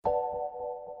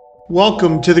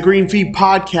Welcome to the Green Feed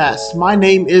Podcast. My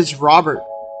name is Robert.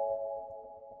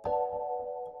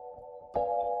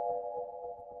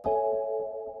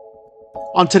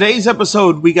 On today's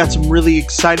episode, we got some really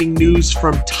exciting news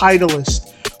from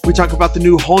Titleist. We talk about the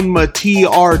new Honam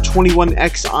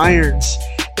TR21X irons,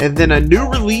 and then a new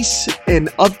release and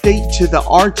update to the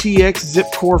RTX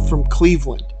Zipcore from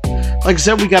Cleveland. Like I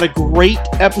said, we got a great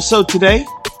episode today.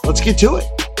 Let's get to it.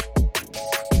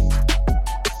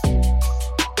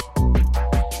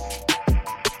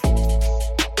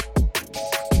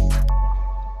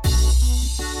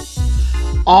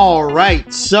 All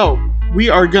right, so we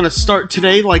are going to start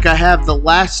today like I have the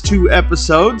last two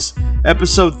episodes.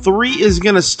 Episode 3 is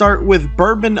going to start with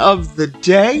Bourbon of the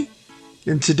Day.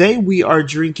 And today we are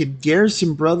drinking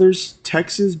Garrison Brothers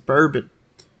Texas Bourbon.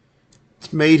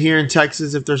 It's made here in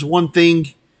Texas. If there's one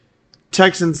thing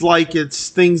Texans like, it's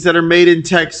things that are made in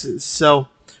Texas. So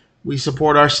we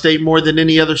support our state more than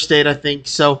any other state, I think.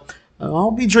 So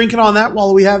I'll be drinking on that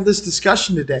while we have this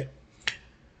discussion today.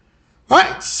 All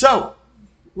right, so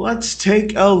let's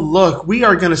take a look. We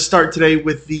are going to start today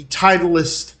with the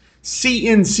Titleist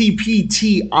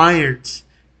Cncpt irons.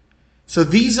 So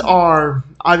these are,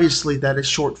 obviously that is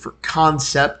short for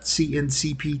concept,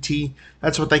 Cncpt.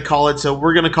 That's what they call it. So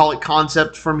we're going to call it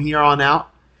concept from here on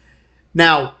out.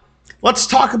 Now, let's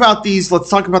talk about these. Let's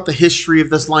talk about the history of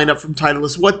this lineup from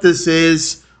Titleist, what this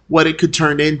is, what it could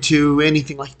turn into,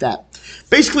 anything like that.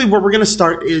 Basically, where we're going to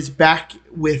start is back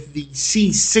with the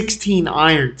C16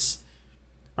 irons.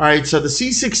 All right, so the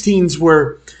C16s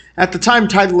were, at the time,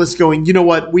 Titleist going, you know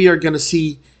what, we are going to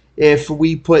see if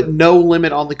we put no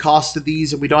limit on the cost of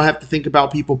these and we don't have to think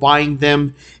about people buying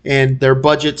them and their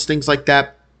budgets, things like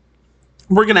that.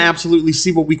 We're going to absolutely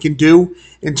see what we can do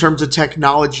in terms of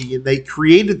technology. And they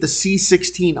created the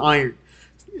C16 iron.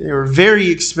 They were very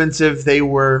expensive. They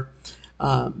were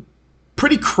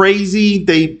pretty crazy.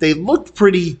 They looked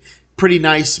pretty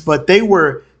nice, but they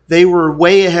were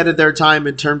way ahead of their time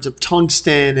in terms of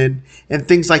tungsten and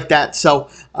things like that. So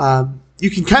you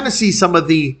can kind of see some of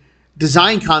the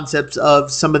design concepts of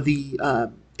some of the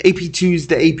AP2s,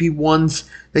 the AP1s.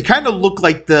 They kind of look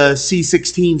like the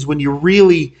C16s when you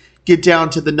really get down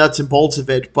to the nuts and bolts of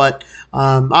it. But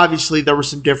obviously there were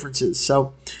some differences.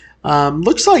 So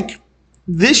looks like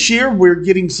this year we're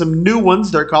getting some new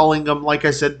ones. They're calling them, like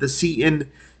I said, the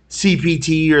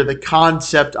Cncpt or the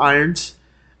concept irons.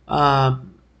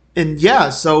 And yeah,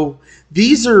 so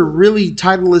these are really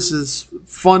Titleist's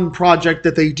fun project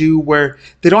that they do where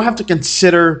they don't have to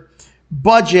consider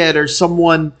budget or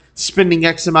someone spending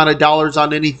X amount of dollars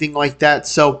on anything like that.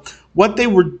 So what they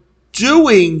were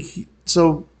doing,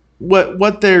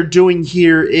 what they're doing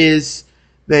here is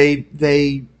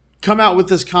they come out with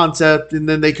this concept and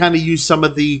then they kind of use some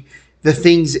of the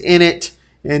things in it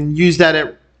and use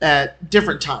that at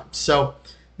different times. So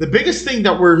the biggest thing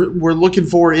that we're looking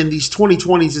for in these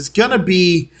 2020s is going to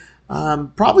be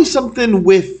probably something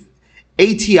with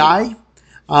ATI.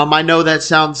 I know that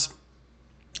sounds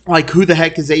like who the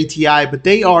heck is ATI, but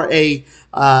they are a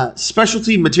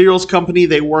specialty materials company.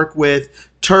 They work with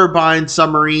turbines,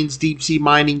 submarines, deep sea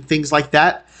mining, things like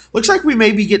that. Looks like we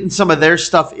may be getting some of their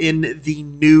stuff in the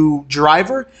new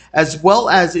driver as well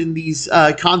as in these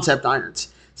concept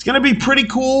irons. It's going to be pretty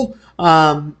cool.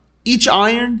 Each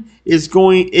iron is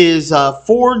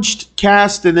forged,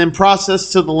 cast, and then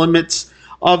processed to the limits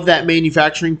of that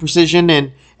manufacturing precision.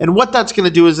 And what that's going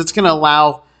to do is it's going to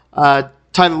allow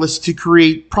Titleist to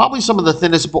create probably some of the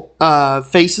thinnest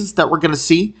faces that we're going to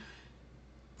see.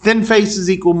 Thin faces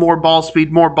equal more ball speed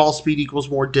equals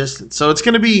more distance. So it's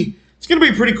going to be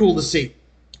pretty cool to see.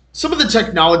 Some of the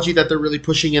technology that they're really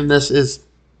pushing in this is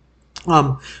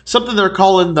something they're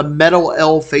calling the metal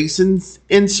L face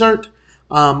insert.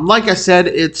 Like I said,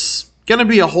 it's going to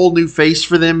be a whole new face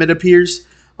for them, it appears.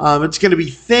 It's going to be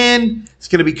thin. It's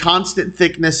going to be constant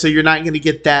thickness, so you're not going to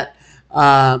get that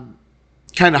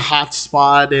kind of hot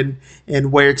spot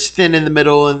and where it's thin in the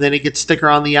middle and then it gets thicker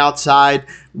on the outside,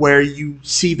 where you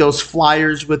see those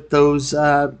flyers with those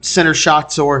center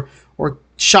shots or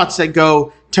shots that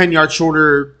go 10 yards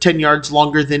shorter, 10 yards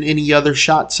longer than any other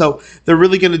shot. So they're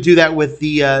really going to do that with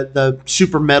the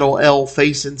super metal L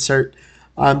face insert.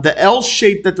 The L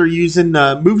shape that they're using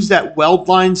moves that weld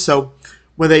line. So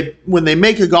when they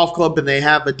make a golf club and they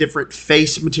have a different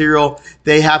face material,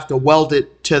 they have to weld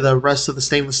it to the rest of the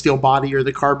stainless steel body or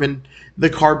the carbon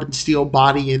steel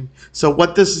body. And so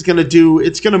what this is going to do,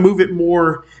 it's going to move it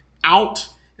more out,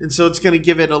 and so it's going to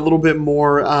give it a little bit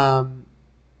more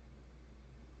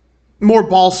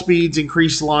ball speeds,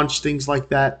 increased launch, things like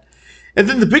that. And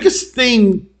then the biggest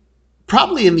thing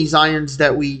probably in these irons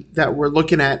that we're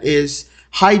looking at is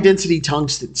high density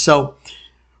tungsten. So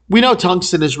we know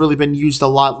tungsten has really been used a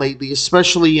lot lately,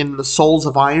 especially in the soles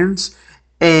of irons.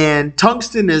 And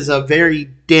tungsten is a very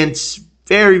dense,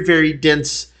 very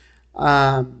dense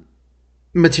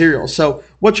material. So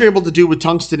what you're able to do with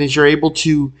tungsten is you're able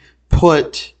to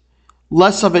put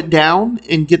less of it down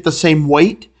and get the same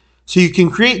weight. So you can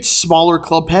create smaller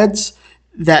club heads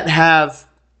that have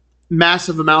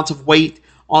massive amounts of weight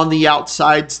on the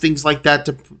outsides, things like that,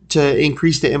 to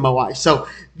increase the MOI. So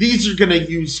these are going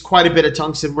to use quite a bit of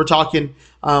tungsten. We're talking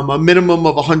a minimum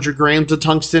of 100 grams of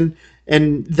tungsten,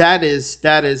 and that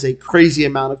is a crazy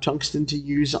amount of tungsten to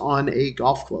use on a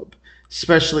golf club,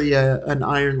 especially an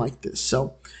iron like this.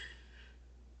 So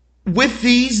with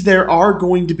these, there are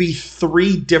going to be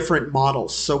 3 different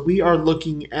models. So we are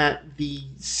looking at the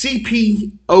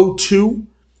CP02,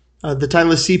 the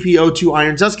Titleist CP02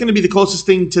 irons. That's going to be the closest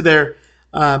thing to their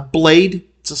blade.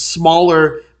 It's a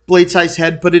smaller blade size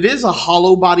head, but it is a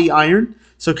hollow body iron.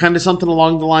 So kind of something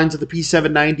along the lines of the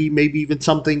P790, maybe even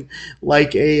something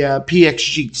like a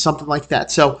PXG, something like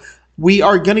that. So we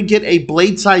are going to get a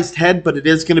blade sized head, but it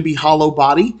is going to be hollow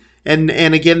body. And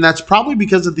again, that's probably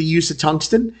because of the use of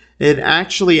tungsten. It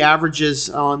actually averages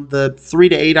on the 3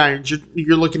 to 8 irons,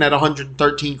 you're looking at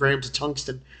 113 grams of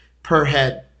tungsten per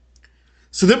head.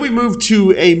 So then we move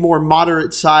to a more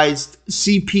moderate-sized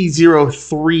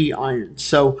CP03 iron.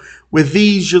 So with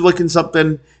these, you're looking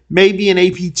something, maybe an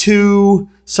AP2,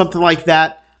 something like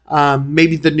that.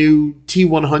 Maybe the new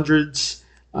T100s.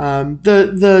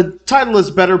 The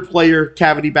Titleist Better Player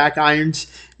cavity back irons.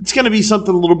 It's going to be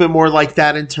something a little bit more like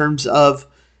that in terms of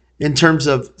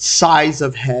size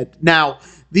of head. Now,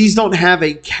 these don't have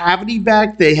a cavity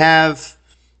back.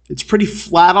 It's pretty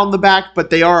flat on the back, but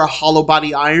they are a hollow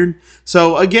body iron.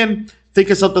 So again, think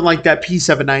of something like that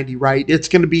P790, right? It's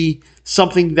going to be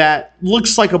something that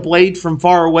looks like a blade from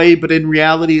far away, but in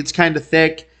reality, it's kind of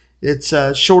thick. It's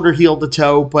shorter heel to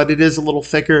toe, but it is a little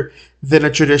thicker than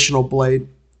a traditional blade.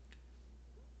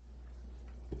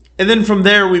 And then from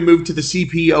there, we move to the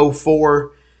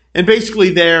CP04. And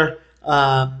basically there,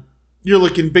 you're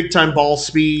looking big-time ball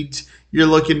speeds. You're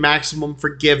looking maximum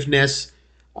forgiveness.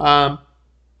 They're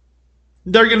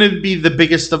going to be the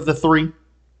biggest of the 3.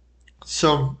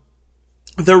 So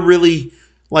they're really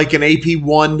like an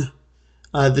AP1,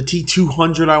 the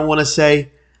T200, I want to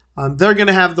say. They're going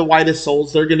to have the widest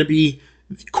soles. They're going to be,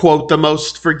 quote, the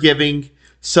most forgiving.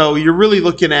 So you're really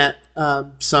looking at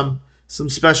some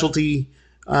specialty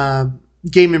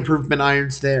game improvement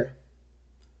irons there.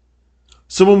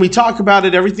 So when we talk about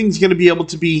it, everything's going to be able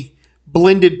to be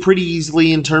blended pretty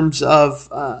easily in terms of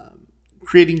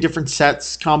creating different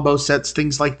sets, combo sets,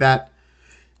 things like that.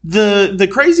 The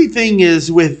crazy thing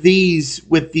is with these,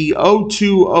 with the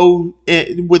O2,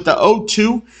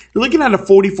 you're looking at a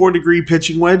 44-degree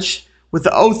pitching wedge. With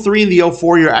the 03 and the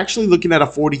 04, you're actually looking at a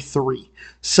 43.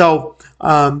 So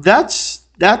that's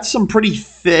some pretty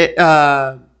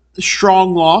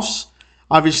strong lofts.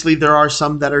 Obviously, there are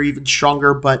some that are even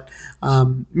stronger, but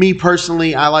me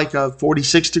personally, I like a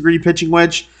 46-degree pitching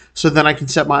wedge. So then I can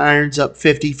set my irons up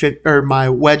 50, or my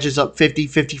wedges up 50,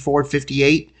 54,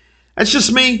 58. That's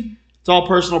just me. It's all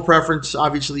personal preference.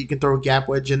 Obviously, you can throw a gap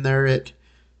wedge in there at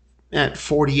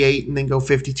 48 and then go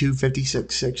 52,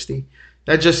 56, 60.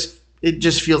 It just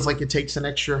feels like it takes an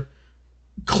extra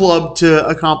club to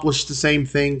accomplish the same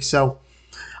thing. So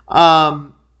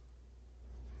now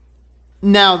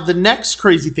the next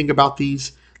crazy thing about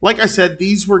these, like I said,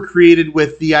 these were created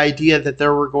with the idea that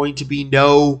there were going to be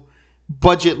no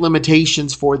budget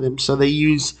limitations for them. So they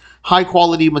use high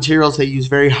quality materials. They use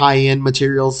very high end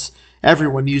materials.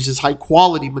 Everyone uses high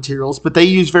quality materials, but they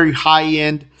use very high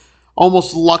end,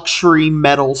 almost luxury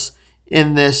metals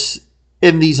in these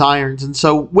irons. And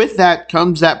so with that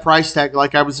comes that price tag,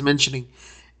 like I was mentioning.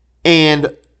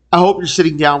 And I hope you're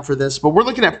sitting down for this, but we're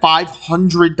looking at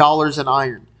 $500 an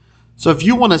iron. So if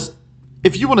you want a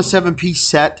 7-piece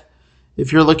set,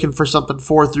 if you're looking for something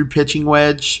 4 through pitching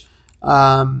wedge,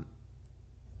 something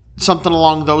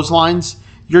along those lines,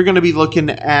 you're going to be looking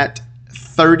at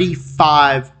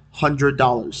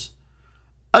 $3,500.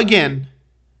 Again,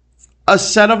 a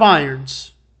set of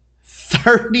irons,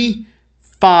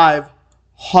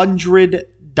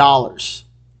 $3,500.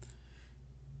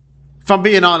 If I'm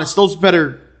being honest,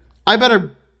 I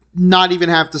better not even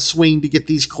have to swing to get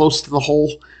these close to the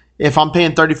hole. If I'm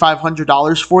paying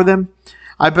 $3,500 for them,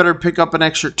 I better pick up an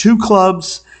extra 2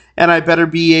 clubs, and I better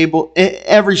be able,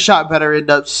 every shot better end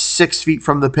up 6 feet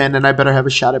from the pin, and I better have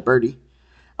a shot at birdie.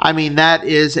 I mean, that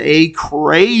is a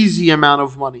crazy amount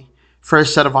of money for a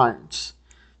set of irons,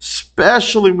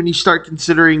 especially when you start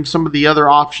considering some of the other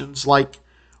options, like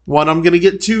what I'm going to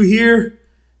get to here.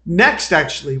 Next,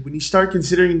 actually, when you start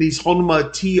considering these Honma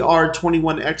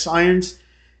TR21X irons,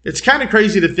 it's kind of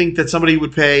crazy to think that somebody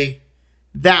would pay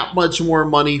that much more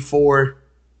money for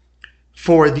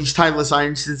these Titleist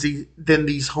irons than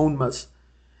these Honmas.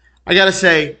 I gotta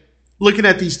say, looking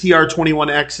at these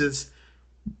TR21Xs,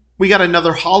 we got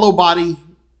another hollow body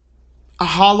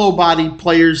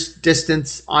player's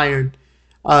distance iron.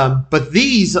 But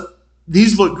these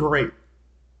look great.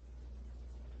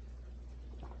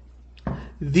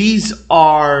 These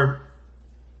are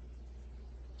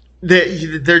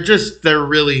they're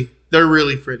really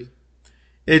pretty.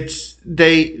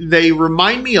 They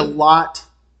remind me a lot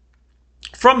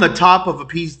from the top of a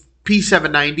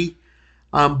P790,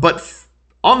 but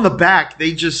on the back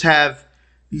they just have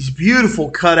these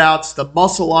beautiful cutouts. The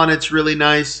muscle on it's really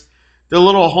nice. The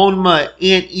little Honma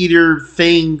anteater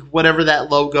thing, whatever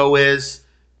that logo is,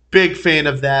 big fan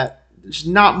of that. There's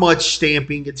not much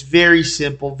stamping. It's very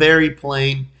simple, very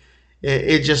plain.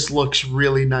 It just looks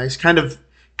really nice. Kind of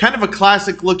a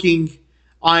classic looking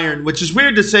iron, which is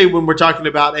weird to say when we're talking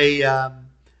about a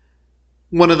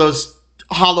one of those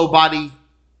hollow body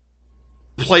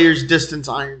player's distance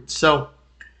irons. So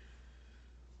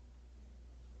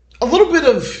a little bit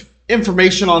of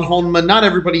information on Honma. Not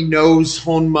everybody knows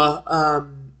Honma.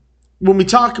 When we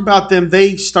talk about them,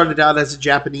 they started out as a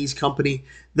Japanese company.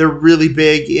 They're really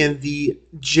big in the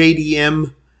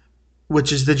JDM,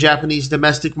 which is the Japanese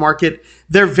domestic market.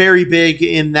 They're very big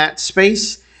in that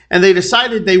space, and they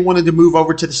decided they wanted to move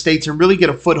over to the States and really get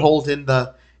a foothold in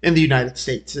the United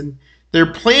States. And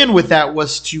their plan with that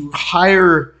was to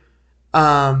hire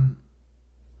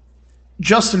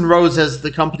Justin Rose as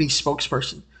the company's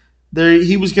spokesperson.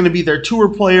 He was going to be their tour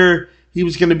player. He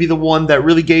was going to be the one that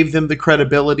really gave them the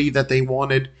credibility that they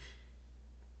wanted.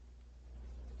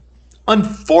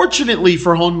 Unfortunately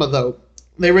for Honma, though,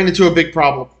 they ran into a big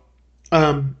problem.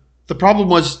 The problem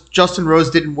was Justin Rose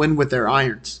didn't win with their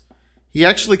irons. He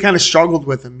actually kind of struggled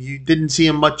with them. You didn't see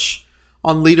him much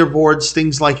on leaderboards,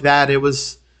 things like that. It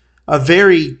was a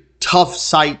very tough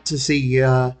sight to see.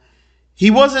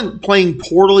 He wasn't playing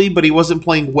poorly, but he wasn't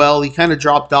playing well. He kind of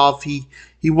dropped off. He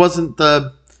wasn't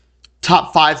the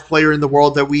top 5 player in the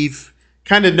world that we've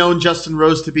kind of known Justin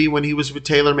Rose to be when he was with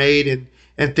TaylorMade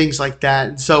and things like that.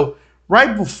 And so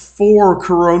right before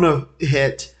Corona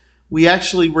hit, we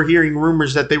actually were hearing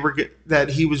rumors that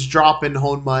he was dropping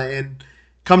Honma, and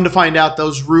come to find out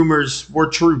those rumors were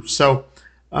true. So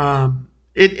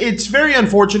it's very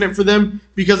unfortunate for them,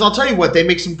 because I'll tell you what, they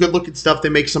make some good looking stuff. They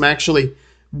make some actually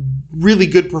really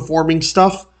good performing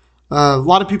stuff. A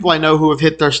lot of people I know who have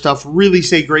hit their stuff really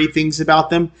say great things about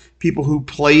them, people who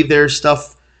play their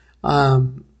stuff.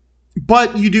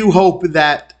 But you do hope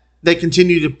that they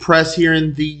continue to press here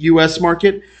in the U.S.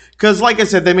 market, because like I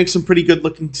said, they make some pretty good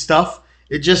looking stuff.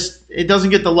 It doesn't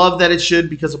get the love that it should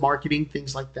because of marketing,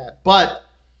 things like that. But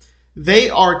they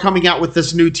are coming out with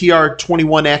this new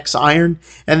TR21X iron,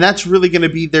 and that's really going to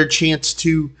be their chance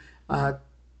to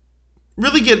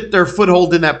really get their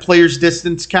foothold in that player's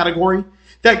distance category.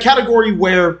 That category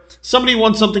where somebody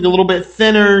wants something a little bit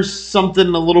thinner, something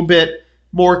a little bit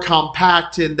more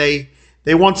compact, and they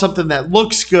want something that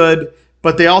looks good,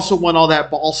 but they also want all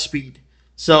that ball speed.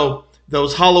 So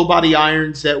those hollow body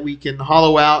irons that we can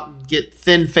hollow out and get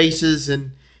thin faces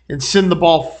and send the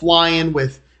ball flying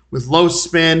with low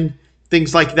spin,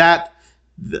 things like that,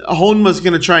 Honma's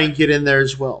going to try and get in there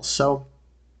as well. So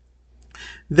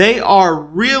they are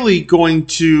really going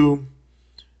to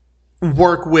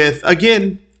work with,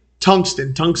 again,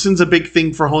 tungsten. Tungsten's a big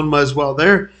thing for Honma as well.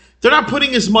 They're not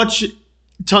putting as much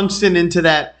tungsten into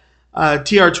that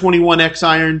TR21X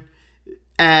iron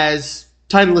as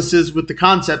Titleist is with the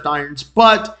concept irons,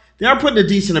 but they are putting a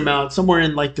decent amount, somewhere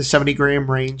in like the 70 gram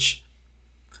range.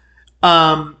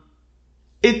 But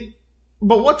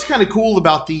what's kind of cool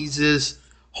about these is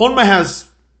Honma has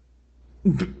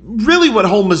really, what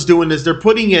Honma's doing is they're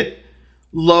putting it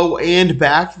low and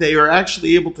back. They are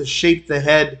actually able to shape the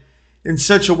head in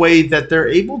such a way that they're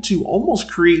able to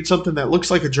almost create something that looks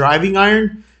like a driving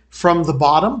iron from the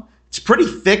bottom. It's pretty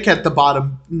thick at the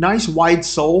bottom, nice wide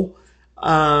sole.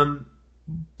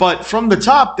 But from the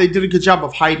top, they did a good job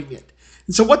of hiding it.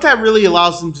 And so what that really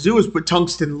allows them to do is put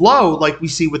tungsten low, like we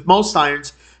see with most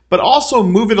irons, but also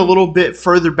move it a little bit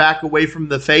further back away from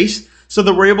the face, so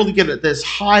that we're able to get this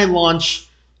high launching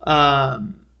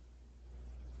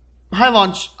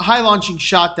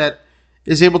shot that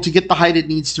is able to get the height it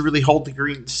needs to really hold the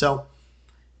greens. So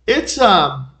it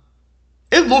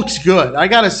looks good. I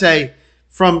gotta say,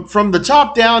 from the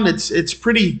top down, it's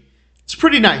pretty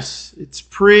nice. It's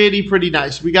pretty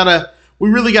nice. We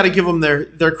really gotta give them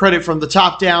their credit from the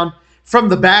top down. From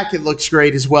the back, it looks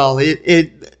great as well.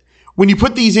 When when you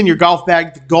put these in your golf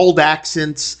bag, the gold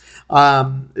accents,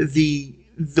 the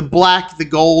black, the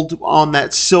gold on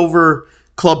that silver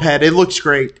club head, it looks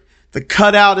great. The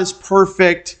cutout is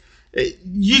perfect.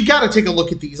 You got to take a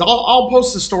look at these. I'll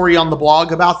post a story on the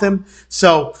blog about them,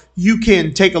 so you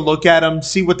can take a look at them,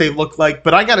 see what they look like.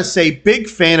 But I got to say, big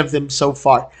fan of them so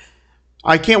far.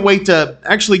 I can't wait to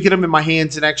actually get them in my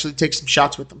hands and actually take some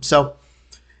shots with them. So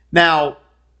now,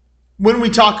 when we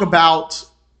talk about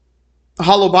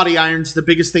hollow body irons, the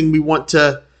biggest thing we want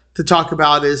to talk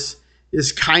about is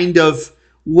kind of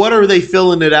what are they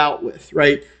filling it out with,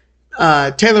 right?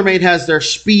 TaylorMade has their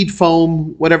speed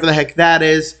foam, whatever the heck that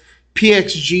is.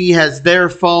 PXG has their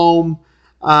foam.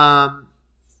 I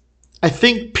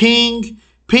think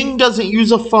Ping doesn't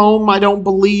use a foam, I don't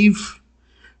believe.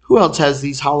 Who else has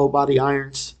these hollow body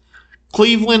irons?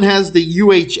 Cleveland has the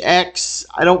UHX.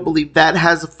 I don't believe that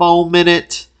has a foam in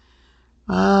it.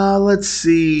 Let's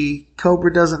see.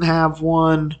 Cobra doesn't have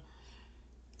one.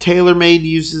 TaylorMade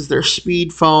uses their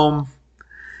speed foam.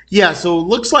 Yeah, so it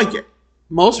looks like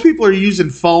most people are using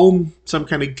foam, some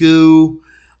kind of goo,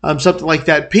 something like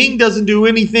that. Ping doesn't do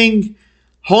anything.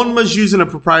 Honma's using a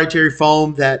proprietary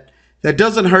foam that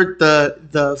doesn't hurt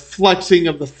the flexing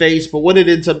of the face, but what it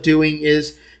ends up doing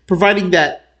is providing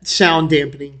that sound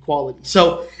dampening quality.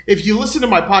 So if you listen to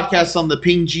my podcast on the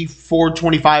Ping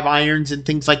G425 irons and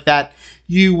things like that,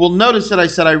 you will notice that I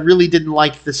said I really didn't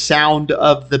like the sound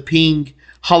of the Ping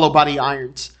hollow body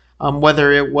irons,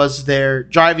 whether it was their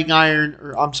driving iron,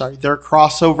 or their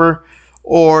crossover,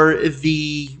 or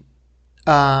the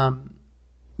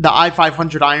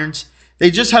i500 irons. They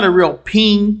just had a real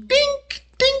ping, dink,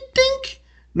 dink, dink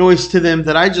noise to them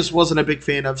that I just wasn't a big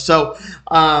fan of. So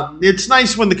it's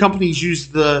nice when the companies use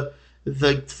the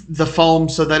foam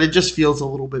so that it just feels a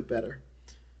little bit better.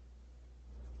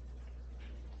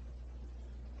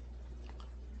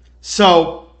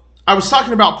 So I was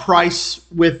talking about price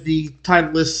with the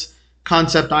Titleist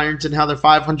concept irons and how they're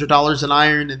 $500 an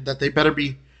iron and that they better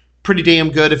be pretty damn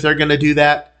good if they're going to do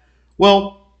that.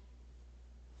 Well,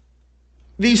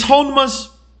 these Honmas,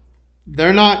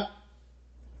 they're not,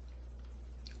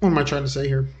 what am I trying to say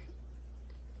here?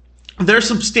 They're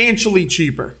substantially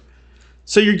cheaper.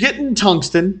 So you're getting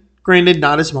tungsten, granted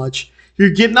not as much. You're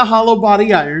getting a hollow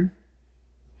body iron.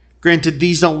 Granted,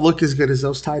 these don't look as good as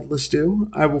those Titleist do.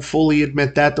 I will fully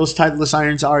admit that. Those Titleist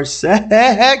irons are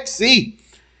sexy.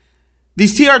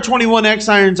 These TR21X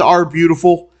irons are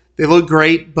beautiful. They look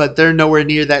great, but they're nowhere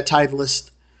near that Titleist.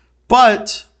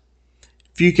 But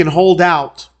if you can hold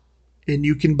out and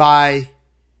you can buy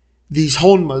these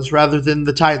Honmas rather than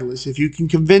the Titleist, if you can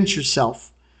convince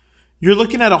yourself, you're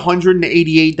looking at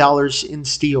 $188 in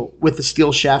steel with a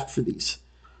steel shaft for these.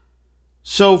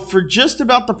 So for just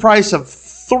about the price of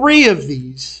 3 of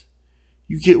these,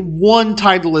 you get one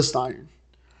Titleist iron.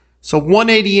 So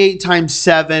 188 times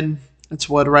 7, that's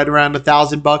what, right around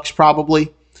 $1,000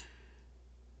 probably.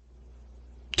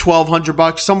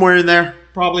 $1,200, somewhere in there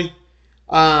probably.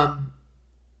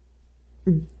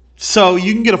 So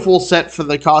you can get a full set for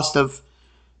the cost of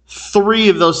 3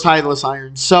 of those Titleist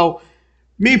irons. So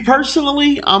me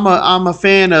personally, I'm a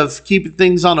fan of keeping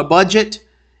things on a budget,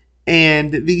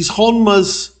 and these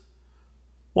Honmas,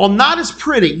 while not as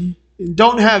pretty and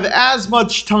don't have as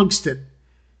much tungsten,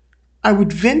 I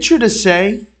would venture to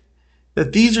say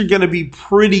that these are going to be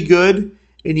pretty good,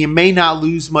 and you may not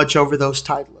lose much over those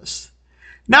Titleists.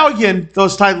 Now again,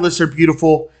 those Titleists are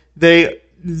beautiful.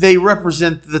 They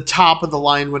represent the top of the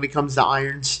line when it comes to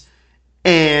irons,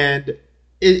 and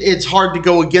it's hard to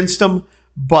go against them,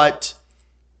 but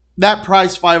that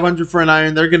price, $500 for an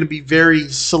iron, they're going to be very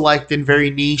select and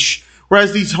very niche,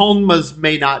 whereas these Honmas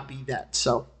may not be that.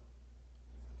 So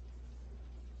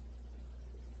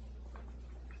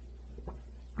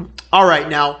all right,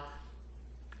 now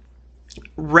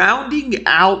rounding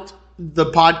out the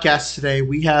podcast today,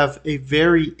 we have a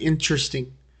very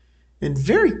interesting and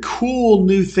very cool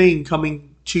new thing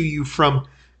coming to you from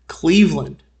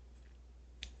Cleveland.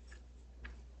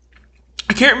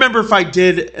 I can't remember if I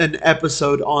did an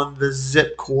episode on the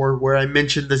Zipcore where I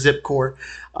mentioned the Zipcore,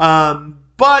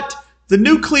 but the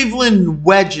new Cleveland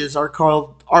wedges are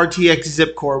called RTX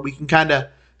Zipcore. We can kind of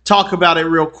talk about it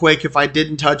real quick. If I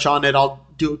didn't touch on it, I'll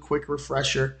do a quick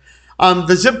refresher.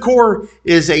 The Zipcore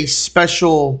is a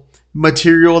special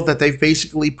material that they've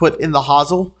basically put in the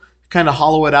hosel, kind of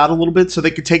hollow it out a little bit so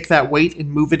they could take that weight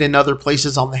and move it in other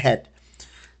places on the head.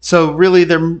 So really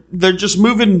they're just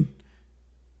moving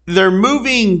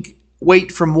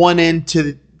weight from one end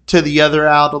to the other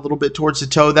out a little bit towards the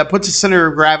toe. That puts the center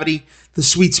of gravity, the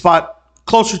sweet spot,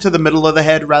 closer to the middle of the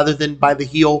head rather than by the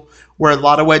heel where a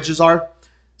lot of wedges are.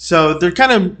 So they're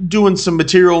kind of doing some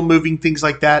material moving, things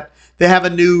like that. They have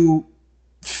a new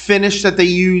finish that they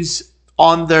use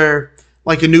on their,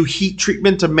 like a new heat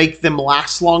treatment to make them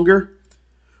last longer.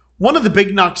 One of the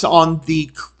big knocks on the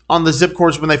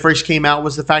Zipcores when they first came out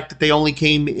was the fact that they only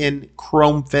came in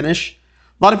chrome finish.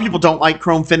 A lot of people don't like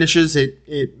chrome finishes.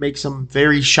 It makes them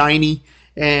very shiny,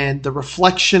 and the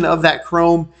reflection of that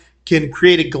chrome can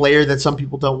create a glare that some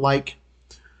people don't like.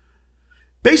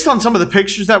 Based on some of the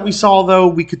pictures that we saw, though,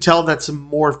 we could tell that some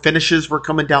more finishes were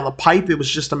coming down the pipe. It was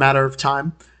just a matter of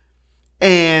time.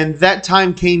 And that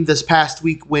time came this past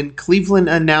week when Cleveland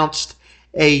announced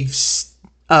a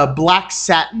black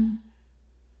satin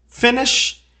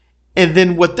finish, and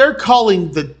then what they're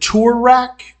calling the tour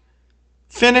rack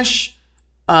finish.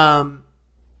 I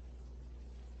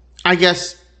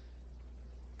guess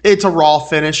it's a raw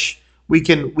finish. We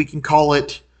can call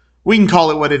it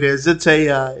what it is. It's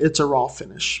a raw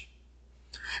finish.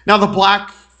 Now the black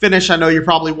finish, I know you're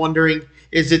probably wondering,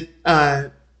 is it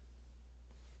Diamond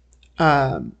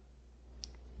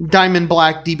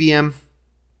Black DBM?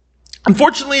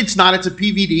 Unfortunately, it's not. It's a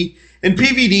PVD, and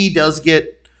PVD does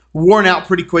get worn out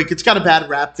pretty quick. It's got a bad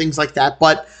rap, things like that.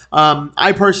 But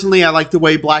I personally like the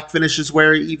way black finishes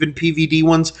wear, even PVD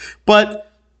ones.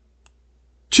 But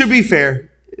to be fair,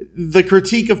 the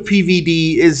critique of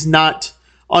PVD is not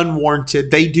unwarranted.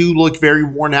 They do look very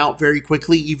worn out very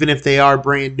quickly, even if they are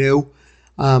brand new.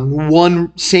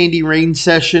 One sandy rain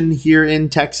session here in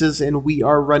Texas, and we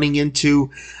are running into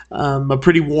a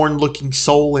pretty worn looking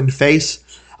sole and face.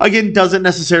 Again, doesn't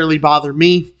necessarily bother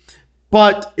me,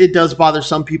 but it does bother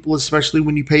some people, especially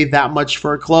when you pay that much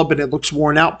for a club and it looks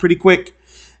worn out pretty quick.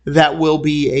 That will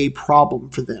be a problem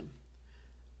for them.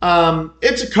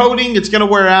 It's a coating. It's going to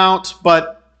wear out,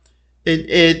 but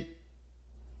it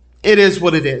is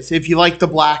what it is. If you like the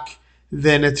black,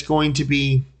 then it's going to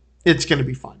be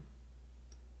fun.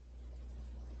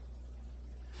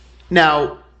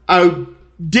 Now, I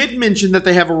did mention that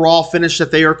they have a raw finish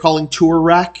that they are calling Tour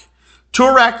Rack.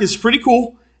 Tour Rack is pretty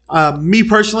cool. Me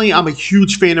personally, I'm a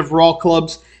huge fan of raw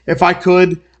clubs. If I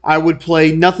could, I would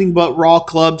play nothing but raw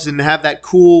clubs and have that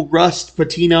cool rust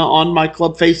patina on my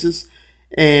club faces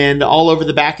and all over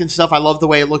the back and stuff. I love the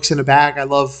way it looks in a bag. I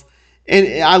love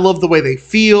the way they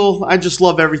feel. I just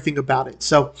love everything about it.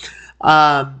 So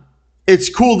it's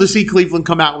cool to see Cleveland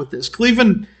come out with this.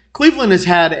 Cleveland has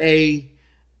had a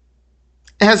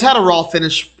raw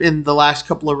finish in the last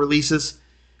couple of releases.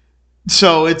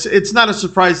 So it's not a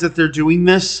surprise that they're doing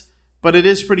this, but it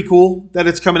is pretty cool that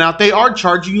it's coming out. They are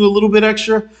charging you a little bit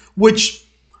extra, which,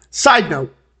 side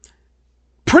note,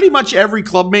 pretty much every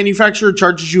club manufacturer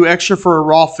charges you extra for a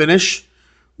raw finish,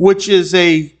 which is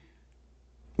kind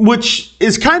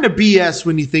of BS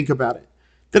when you think about it.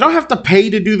 They don't have to pay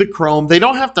to do the chrome. They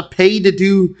don't have to pay to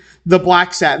do the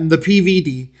black satin, the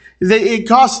PVD. It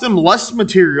costs them less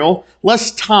material,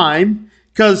 less time,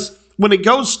 because when it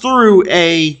goes through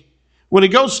the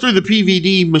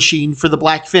PVD machine for the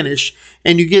black finish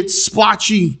and you get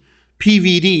splotchy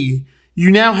PVD, you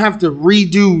now have to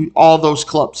redo all those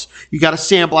clubs. You got to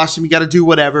sandblast them, you got to do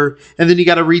whatever, and then you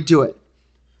got to redo it.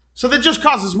 So that just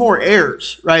causes more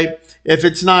errors, right? If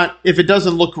it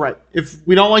doesn't look right. If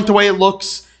we don't like the way it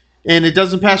looks and it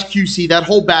doesn't pass QC, that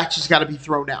whole batch has got to be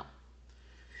thrown out.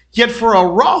 Yet for a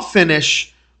raw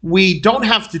finish, we don't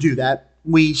have to do that.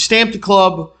 We stamp the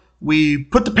club, we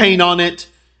put the paint on it,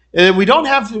 and we don't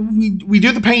have to. We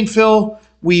do the paint fill,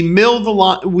 we mill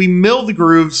the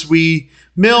grooves, we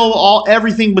mill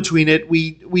everything between it.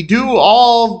 We do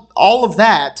all of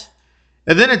that,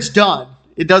 and then it's done.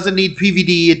 It doesn't need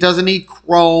PVD. It doesn't need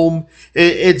chrome.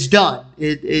 It's done.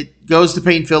 It goes to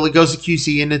paint fill. It goes to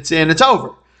QC, and it's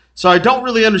over. So I don't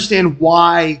really understand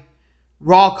why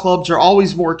raw clubs are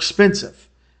always more expensive.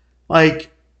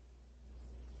 Like,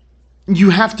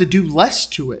 you have to do less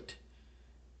to it.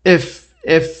 If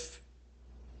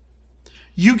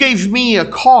you gave me a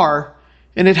car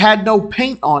and it had no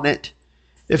paint on it,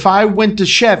 if I went to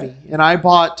Chevy and I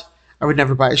would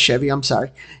never buy a Chevy, I'm sorry.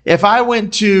 If I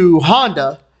went to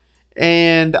Honda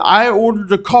and I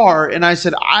ordered a car and I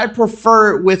said, I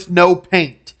prefer it with no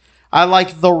paint, I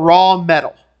like the raw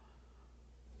metal,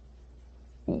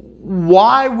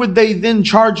 why would they then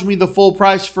charge me the full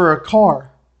price for a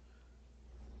car?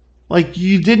 Like,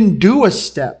 you didn't do a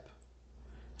step.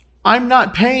 I'm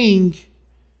not paying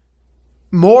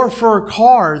more for a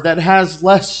car that has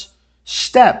less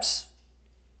steps.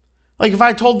 Like, if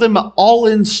I told them I'll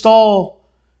install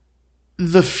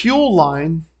the fuel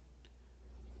line,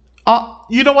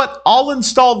 you know what? I'll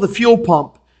install the fuel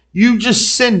pump. You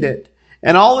just send it.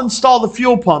 And I'll install the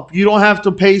fuel pump. You don't have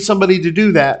to pay somebody to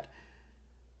do that.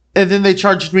 And then they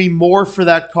charged me more for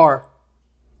that car.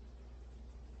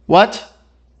 What?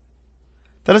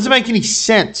 That doesn't make any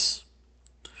sense.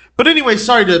 But anyway,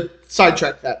 sorry to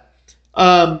sidetrack that.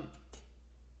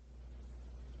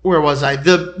 Where was I?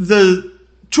 The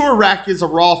tour rack is a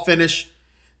raw finish.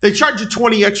 They charge you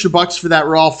 20 extra bucks for that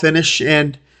raw finish,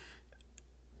 and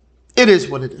it is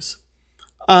what it is.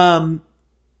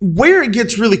 Where it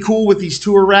gets really cool with these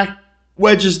tour rack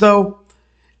wedges, though,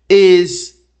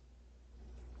 is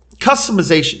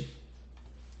customization.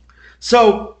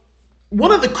 So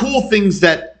one of the cool things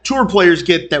that tour players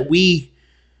get that we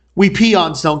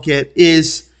peons don't get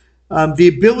is the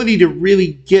ability to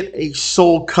really get a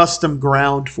sole custom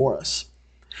ground for us.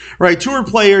 Right? Tour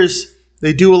players,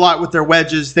 they do a lot with their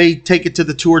wedges. They take it to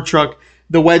the tour truck.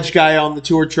 The wedge guy on the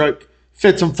tour truck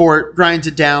fits them for it, grinds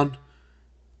it down,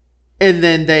 and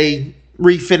then they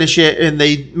refinish it and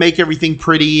they make everything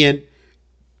pretty and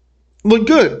look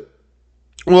good.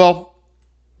 Well,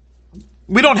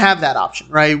 we don't have that option,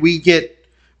 right? We get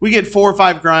 4 or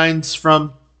 5 grinds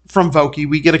from Vokey.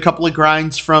 We get a couple of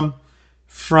grinds from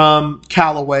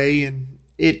Callaway, and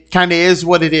it kind of is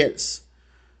what it is.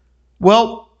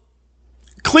 Well,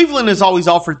 Cleveland has always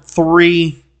offered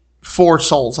 3, 4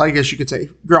 soles, I guess you could say,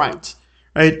 grinds,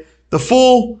 right? The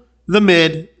full, the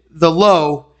mid, the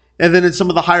low, and then in some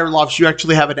of the higher lofts, you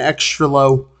actually have an extra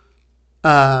low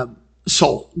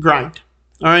sole grind.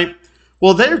 All right.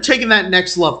 Well, they're taking that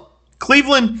next level.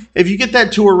 Cleveland, if you get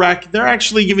that tour rack, they're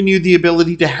actually giving you the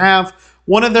ability to have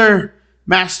one of their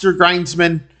master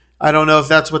grindsmen. I don't know if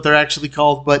that's what they're actually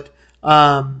called, but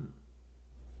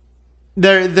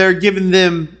they're giving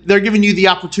you the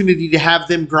opportunity to have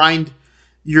them grind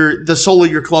the sole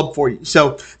of your club for you.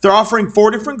 So they're offering 4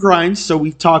 different grinds. So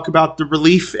we talk about the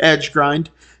relief edge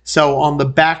grind. So on the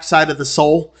back side of the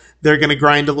sole, they're going to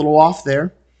grind a little off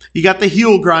there. You got the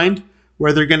heel grind,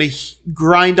 where they're going to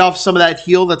grind off some of that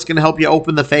heel that's going to help you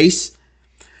open the face.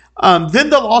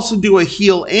 Then they'll also do a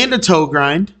heel and a toe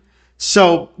grind.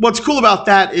 So what's cool about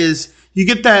that is you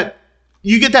get that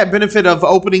benefit of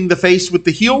opening the face with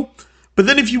the heel. But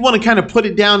then if you want to kind of put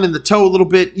it down in the toe a little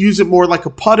bit, use it more like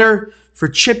a putter for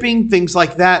chipping, things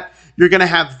like that, you're going to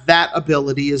have that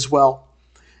ability as well.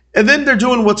 And then they're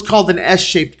doing what's called an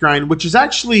S-shaped grind, which is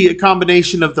actually a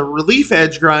combination of the relief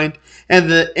edge grind and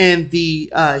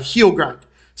the heel grind.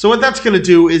 So what that's going to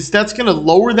do is that's going to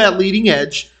lower that leading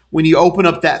edge when you open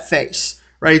up that face,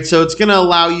 right? So it's going to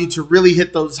allow you to really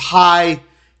hit those high,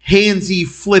 handsy,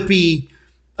 flippy,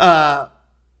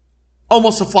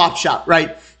 almost a flop shot,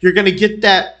 right? You're going to get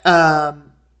that.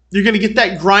 You're going to get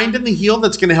that grind in the heel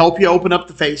that's going to help you open up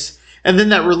the face. And then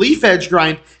that relief edge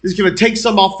grind is going to take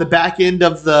some off the back end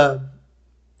of the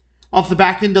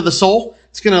sole.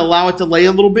 It's going to allow it to lay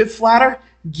a little bit flatter,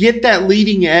 get that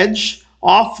leading edge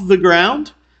off the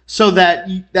ground so that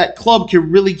that club can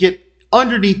really get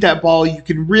underneath that ball. You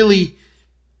can really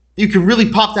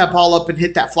pop that ball up and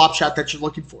hit that flop shot that you're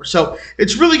looking for. So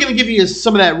it's really going to give you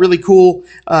some of that really cool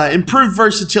improved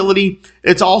versatility.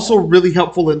 It's also really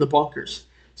helpful in the bunkers.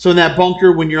 So in that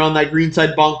bunker, when you're on that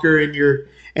greenside bunker and you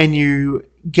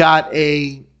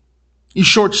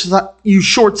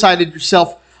short-sided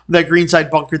yourself that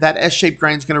greenside bunker, that S-shaped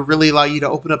grind is going to really allow you to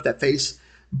open up that face,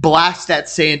 blast that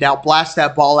sand out, blast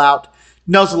that ball out,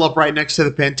 nuzzle up right next to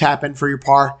the pin, tap in for your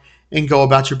par, and go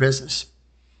about your business.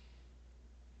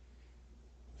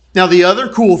 Now the other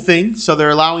cool thing, so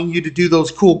they're allowing you to do those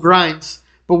cool grinds,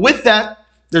 but with that,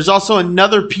 there's also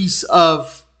another piece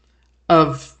of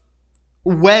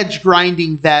wedge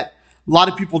grinding that a lot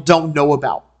of people don't know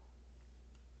about.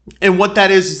 And what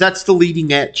that is that's the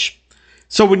leading edge.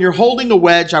 So when you're holding a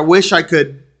wedge, I wish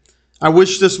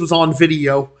this was on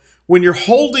video. When you're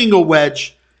holding a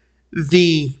wedge,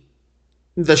 the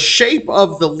shape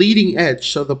of the leading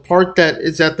edge, so the part that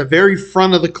is at the very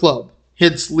front of the club,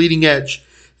 hits leading edge,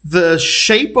 the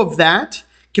shape of that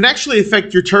can actually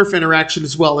affect your turf interaction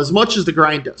as well, as much as the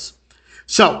grind does.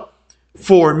 So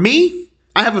for me,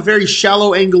 I have a very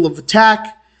shallow angle of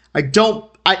attack.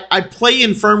 I play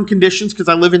in firm conditions because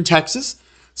I live in Texas.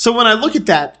 So when I look at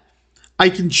that, I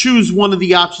can choose one of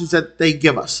the options that they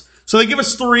give us. So they give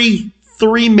us three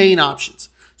main options.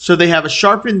 So they have a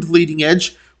sharpened leading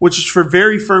edge, which is for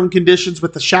very firm conditions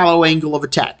with a shallow angle of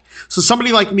attack. So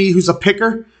somebody like me who's a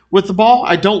picker with the ball,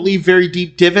 I don't leave very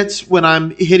deep divots when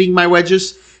I'm hitting my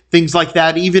wedges, things like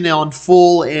that. Even on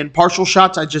full and partial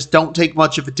shots, I just don't take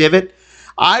much of a divot.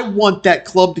 I want that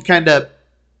club to kind of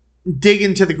dig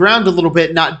into the ground a little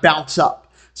bit, not bounce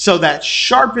up. So that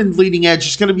sharpened leading edge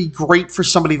is going to be great for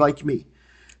somebody like me.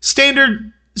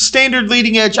 Standard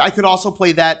leading edge, I could also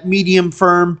play that medium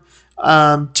firm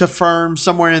to firm,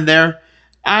 somewhere in there.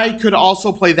 I could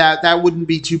also play that. That wouldn't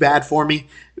be too bad for me.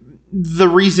 The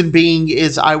reason being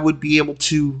is I would be able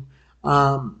to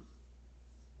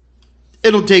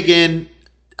it'll dig in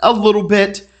a little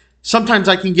bit. Sometimes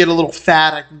I can get a little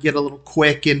fat. I can get a little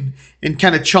quick and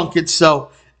kind of chunk it. So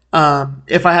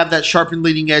if I have that sharpened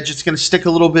leading edge, it's going to stick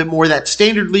a little bit more. That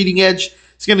standard leading edge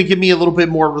is going to give me a little bit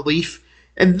more relief.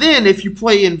 And then if you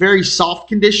play in very soft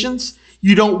conditions,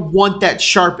 you don't want that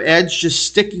sharp edge just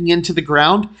sticking into the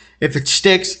ground. If it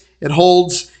sticks, it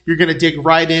holds. You're going to dig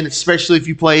right in, especially if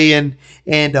you play in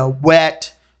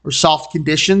wet or soft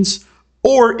conditions.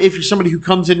 Or if you're somebody who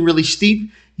comes in really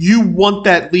steep, you want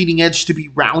that leading edge to be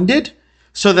rounded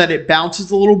so that it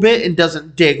bounces a little bit and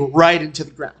doesn't dig right into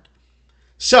the ground.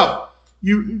 So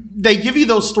they give you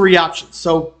those three options.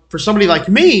 So for somebody like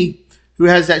me who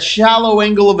has that shallow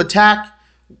angle of attack,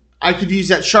 I could use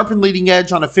that sharpened leading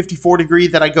edge on a 54 degree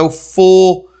that I go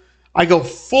full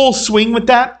swing with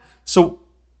that. So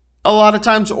a lot of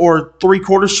times, or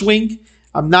 3/4 swing.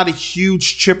 I'm not a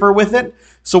huge chipper with it.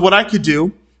 So what I could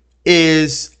do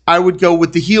is I would go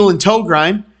with the heel and toe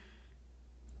grind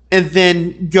and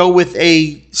then go with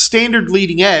a standard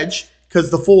leading edge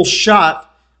because the full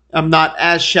shot, I'm not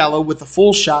as shallow with the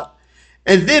full shot.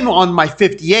 And then on my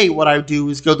 58, what I would do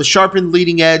is go the sharpened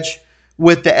leading edge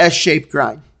with the S-shaped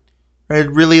grind. It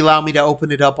really allowed me to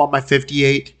open it up on my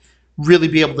 58, really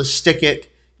be able to stick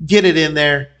it, get it in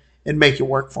there, and make it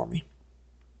work for me.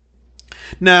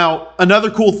 Now,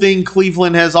 another cool thing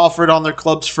Cleveland has offered on their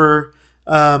clubs for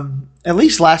at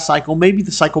least last cycle, maybe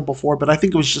the cycle before, but I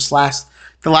think it was just the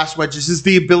last wedges, is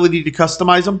the ability to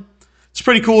customize them. It's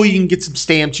pretty cool. You can get some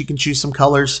stamps. You can choose some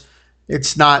colors.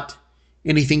 It's not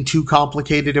anything too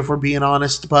complicated, if we're being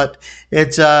honest, but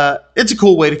it's a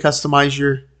cool way to customize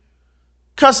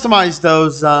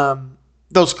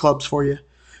those clubs for you.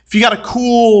 If you got a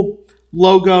cool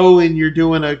logo and you're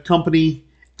doing a company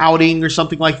outing or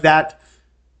something like that,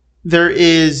 there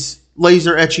is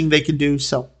laser etching they can do.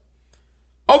 So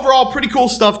overall, pretty cool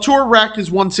stuff. Tour rack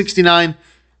is $169.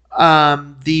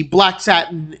 The black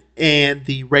satin and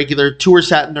the regular tour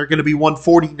satin are going to be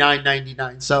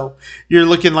 $149.99. So you're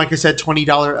looking, like I said,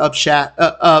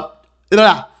 $20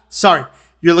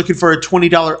 You're looking for a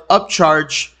 $20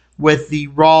 upcharge with the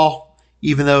raw,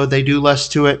 even though they do less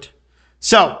to it.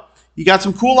 So you got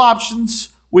some cool options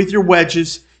with your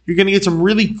wedges. You're going to get some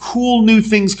really cool new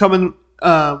things coming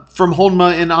from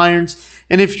Honam and irons.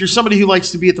 And if you're somebody who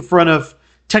likes to be at the front of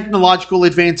technological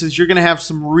advances, you're going to have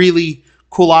some really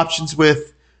cool options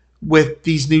with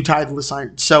these new Titleist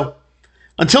irons. So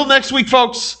until next week,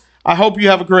 folks, I hope you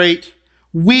have a great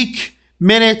week,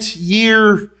 minute,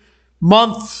 year,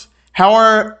 month,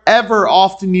 however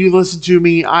often you listen to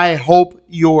me. I hope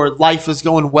your life is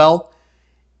going well.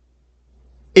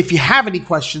 If you have any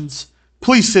questions,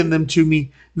 please send them to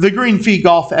me,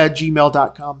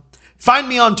 thegreenfeegolf@gmail.com. Find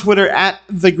me on Twitter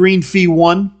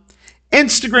 @thegreenfee1.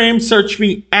 Instagram, search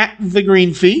me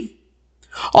 @thegreenfee.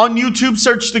 On YouTube,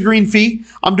 search The Green Fee.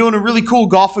 I'm doing a really cool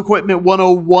golf equipment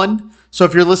 101. So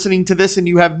if you're listening to this and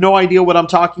you have no idea what I'm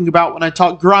talking about when I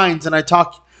talk grinds and I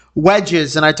talk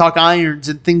wedges and I talk irons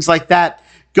and things like that,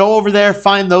 go over there,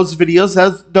 find those videos.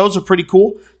 Those are pretty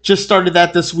cool. Just started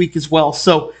that this week as well.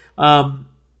 So go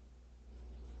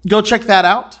check that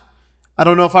out. I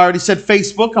don't know if I already said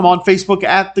Facebook. I'm on Facebook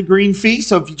 @The Green Fee.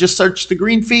 So if you just search The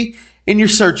Green Fee in your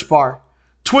search bar.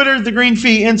 Twitter, The Green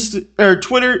Fee,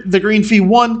 Twitter, The Green Fee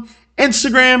 1,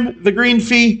 Instagram, The Green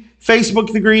Fee,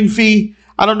 Facebook, The Green Fee.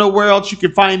 I don't know where else you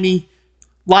can find me.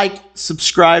 Like,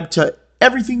 subscribe to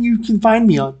everything you can find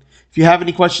me on. If you have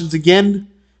any questions, again,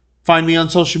 find me on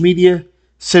social media.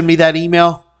 Send me that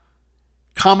email.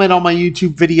 Comment on my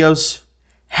YouTube videos.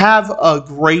 Have a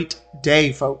great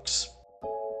day, folks.